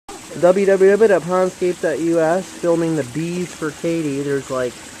www.pondscape.us, filming the bees for Katie. There's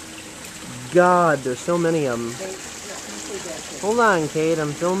like, God, there's so many of them. Hold on, Kate,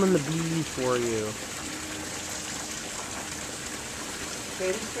 I'm filming the bees for you.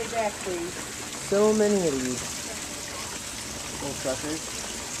 Katie, stay back, please. So many of these little suckers.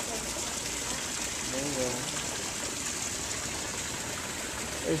 There you go.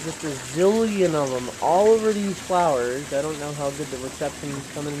 There's just a zillion of them all over these flowers. I don't know how good the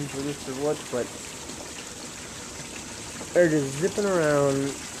reception's coming in for this or what, but they're just zipping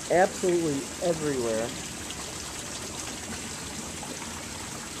around absolutely everywhere.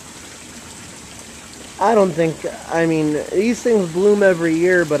 I don't think, I mean, these things bloom every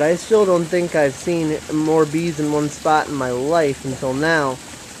year, but I still don't think I've seen more bees in one spot in my life until now.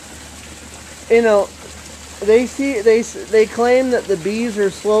 You know, they claim that the bees are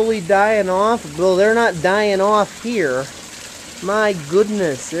slowly dying off. Well, they're not dying off here. My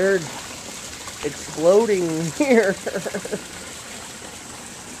goodness, they're exploding here.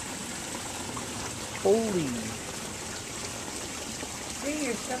 Holy. See,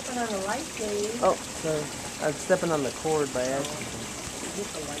 you're stepping on a light, Dave. Oh, sorry. I'm stepping on the cord by accident. Hit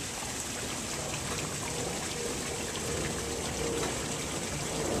the light.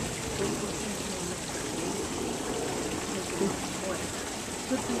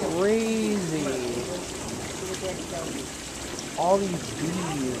 Crazy. All these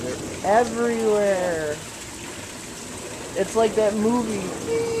bees are everywhere. It's like that movie.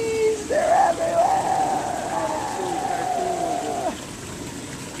 Bees, they're everywhere.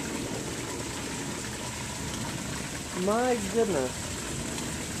 My goodness.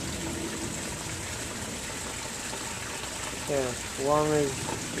 Yeah, as long as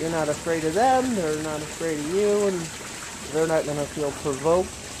you're not afraid of them, they're not afraid of you, and they're not going to feel provoked.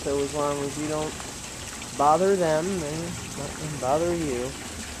 So as long as you don't bother them, they're not going to bother you.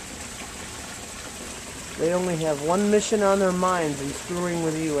 They only have one mission on their minds, and screwing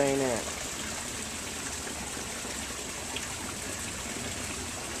with you, ain't it?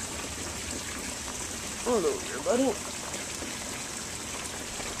 Hello there, buddy.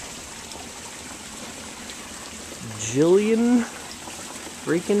 Jillion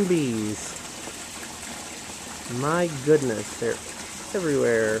freaking bees. My goodness, they're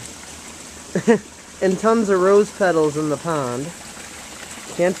everywhere. And tons of rose petals in the pond.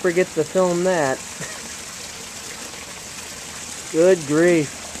 Can't forget to film that. Good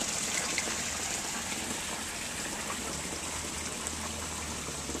grief.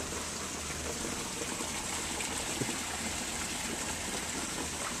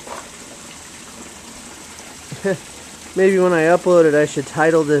 Maybe when I upload it, I should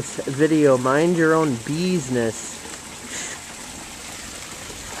title this video, Mind Your Own Beesness.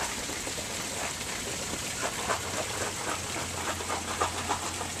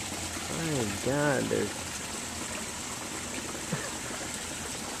 My God, there's...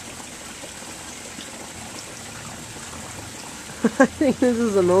 I think this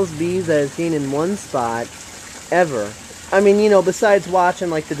is the most bees I've seen in one spot ever. I mean, you know, besides watching,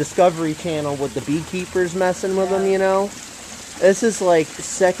 like, the Discovery Channel with the beekeepers messing with them, you know? This is, like,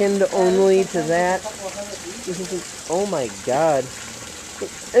 second only to that. Oh, my God.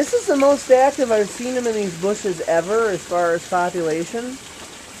 This is the most active I've seen them in these bushes ever, as far as population.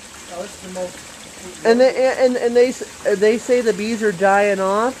 Oh, it's the most... And they say the bees are dying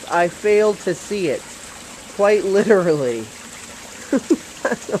off. I failed to see it. Quite literally.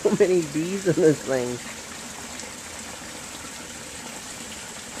 So many bees in this thing.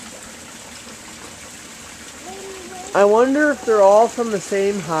 I wonder if they're all from the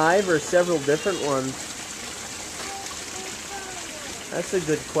same hive or several different ones. That's a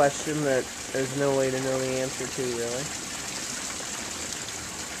good question that there's no way to know the answer to, really.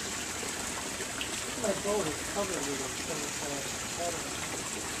 My boat is covered with them.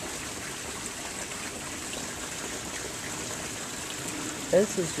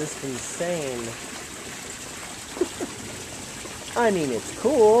 This is just insane. I mean, it's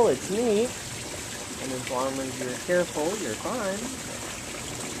cool, it's neat. And as long as you're careful, you're fine.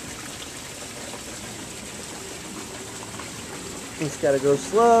 Just gotta go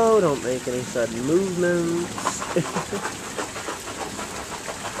slow, don't make any sudden movements.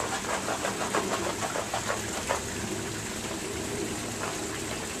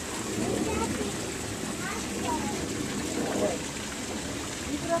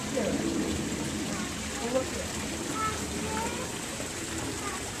 Keep it up there. Oh, look there.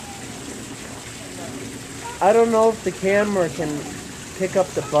 I don't know if the camera can pick up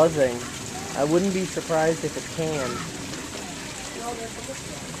the buzzing. I wouldn't be surprised if it can.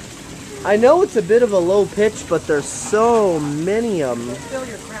 I know it's a bit of a low pitch, but there's so many of them. Fill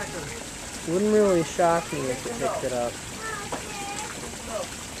your cracker. Wouldn't really shock me if you picked it up.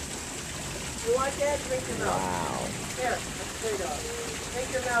 You want that? Drink your milk. Wow. Here, there you go.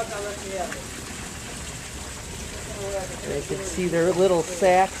 Take your milk, I'll let you have it. You can see their little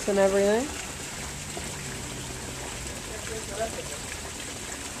sacks and everything.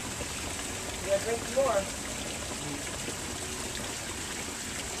 Yeah, drink some more.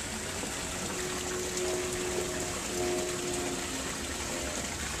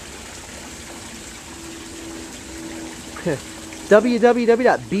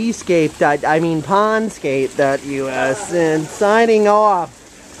 Pondscape.us and signing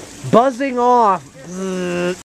off, buzzing off.